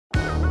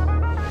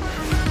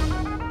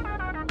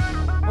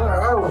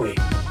we?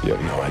 You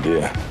have no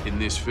idea. In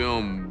this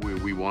film,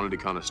 we wanted to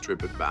kind of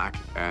strip it back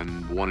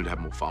and wanted to have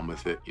more fun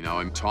with it, you know,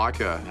 and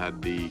Taika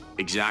had the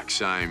exact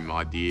same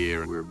idea.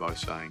 We were both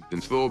saying, in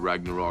Thor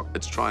Ragnarok,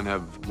 let's try and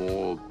have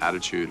more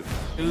attitude.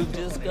 Who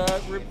just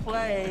got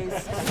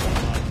replaced?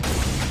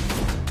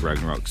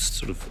 Ragnarok's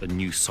sort of a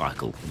new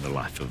cycle in the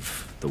life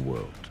of the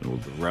world, all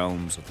the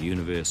realms of the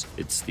universe.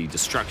 It's the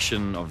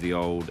destruction of the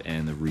old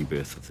and the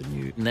rebirth of the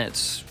new. And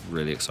that's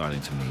really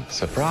exciting to me.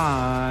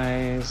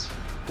 Surprise!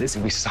 This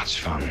will be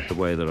such fun. The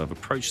way that I've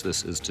approached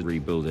this is to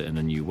rebuild it in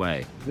a new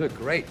way. You look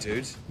great,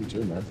 dude. You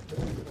too, man.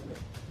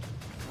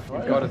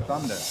 God of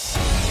Thunder.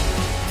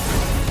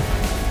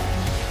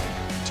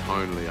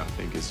 Tonally, I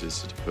think is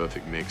just a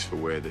perfect mix for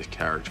where the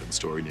character and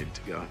story needed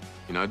to go.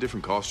 You know,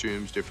 different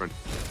costumes, different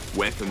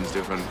weapons,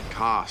 different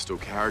cast or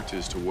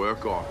characters to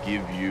work off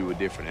give you a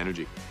different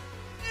energy.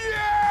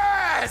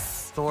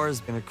 Yes!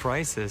 Thor's in a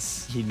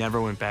crisis. He never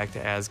went back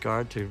to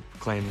Asgard to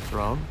claim the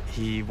throne.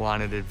 He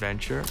wanted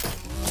adventure.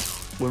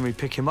 When we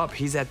pick him up,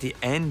 he's at the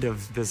end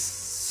of this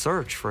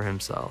search for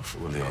himself.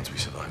 What are the odds we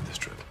survive this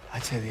trip?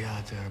 I'd say the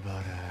odds are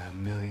about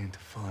 1,000,000 to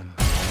 1.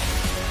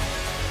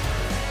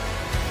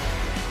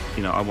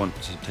 You know, I want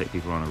to take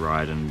people on a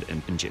ride and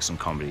inject some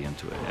comedy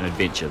into it, an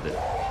adventure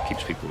that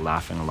keeps people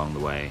laughing along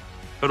the way,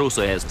 but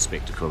also has the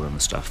spectacle and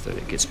the stuff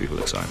that gets people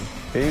excited.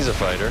 He's a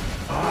fighter.